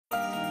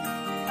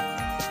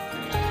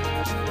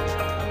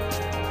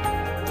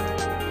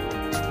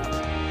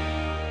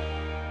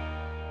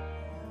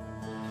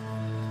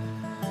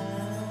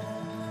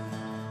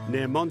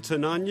Near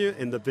Montagnana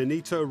in the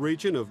Veneto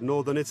region of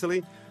northern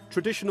Italy,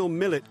 traditional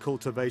millet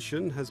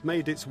cultivation has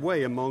made its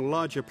way among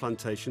larger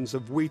plantations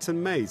of wheat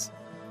and maize.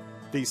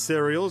 These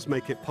cereals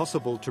make it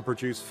possible to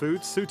produce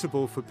food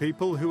suitable for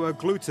people who are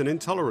gluten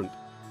intolerant.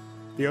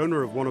 The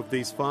owner of one of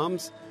these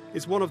farms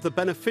is one of the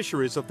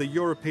beneficiaries of the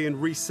European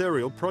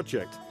Re-Cereal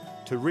project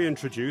to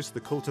reintroduce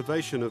the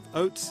cultivation of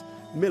oats,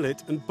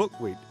 millet and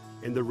buckwheat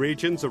in the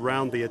regions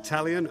around the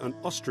Italian and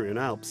Austrian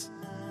Alps.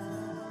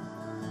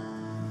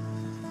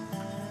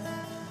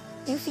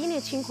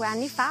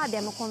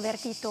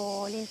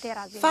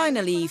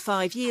 Finally,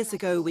 5 years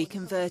ago, we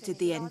converted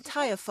the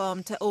entire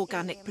farm to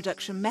organic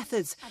production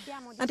methods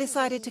and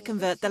decided to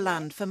convert the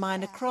land for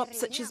minor crops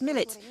such as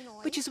millet,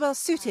 which is well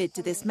suited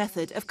to this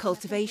method of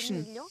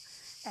cultivation.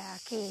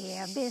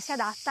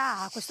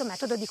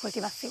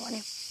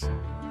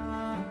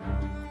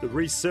 The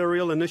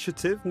Re-Cereal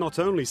initiative not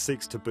only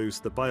seeks to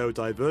boost the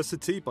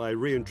biodiversity by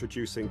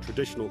reintroducing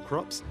traditional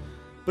crops,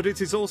 but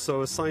it is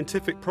also a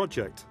scientific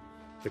project.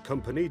 The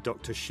company,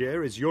 Dr.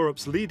 Scheer, is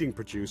Europe's leading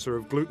producer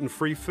of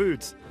gluten-free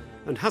foods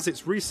and has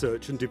its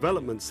research and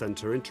development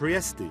centre in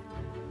Trieste.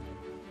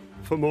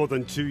 For more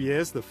than 2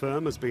 years, the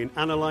firm has been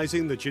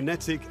analysing the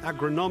genetic,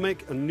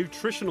 agronomic and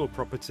nutritional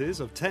properties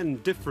of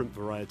 10 different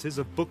varieties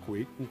of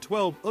buckwheat and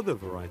 12 other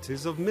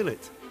varieties of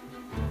millet.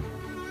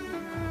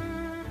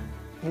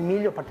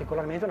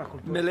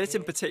 Millet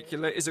in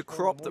particular is a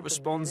crop that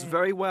responds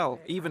very well,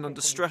 even under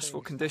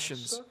stressful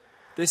conditions.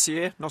 This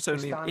year, not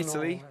only in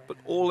Italy, but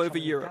all over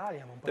Europe,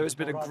 there has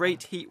been a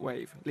great heat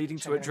wave leading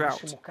to a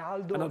drought.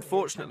 And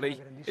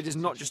unfortunately, it is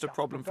not just a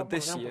problem for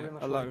this year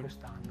alone.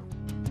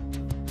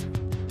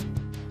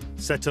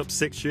 Set up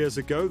 6 years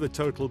ago, the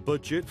total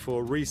budget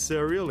for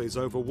Re-Cereal is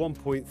over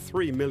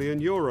 1.3 million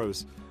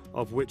euros,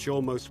 of which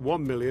almost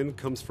 1 million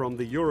comes from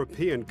the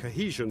European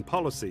cohesion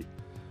policy.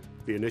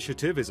 The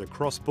initiative is a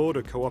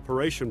cross-border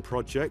cooperation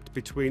project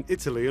between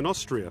Italy and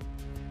Austria.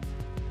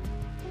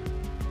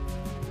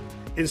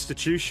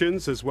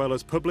 Institutions, as well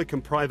as public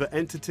and private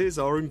entities,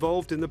 are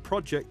involved in the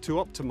project to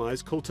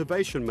optimise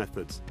cultivation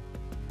methods.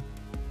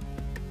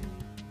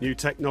 New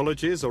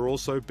technologies are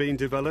also being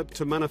developed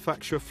to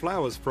manufacture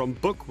flours from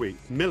buckwheat,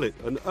 millet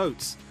and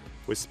oats,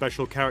 with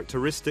special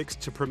characteristics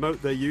to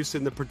promote their use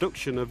in the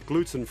production of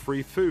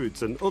gluten-free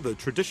foods and other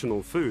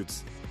traditional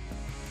foods.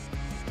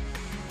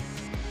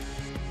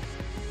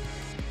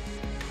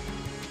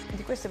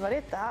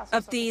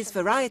 Of these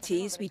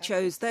varieties, we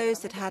chose those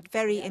that had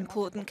very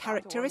important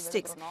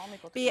characteristics,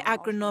 be it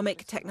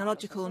agronomic,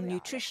 technological,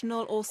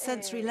 nutritional or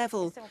sensory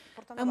level.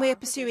 And we are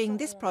pursuing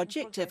this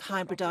project of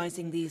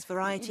hybridising these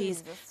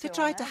varieties to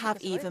try to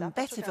have even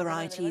better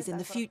varieties in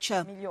the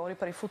future.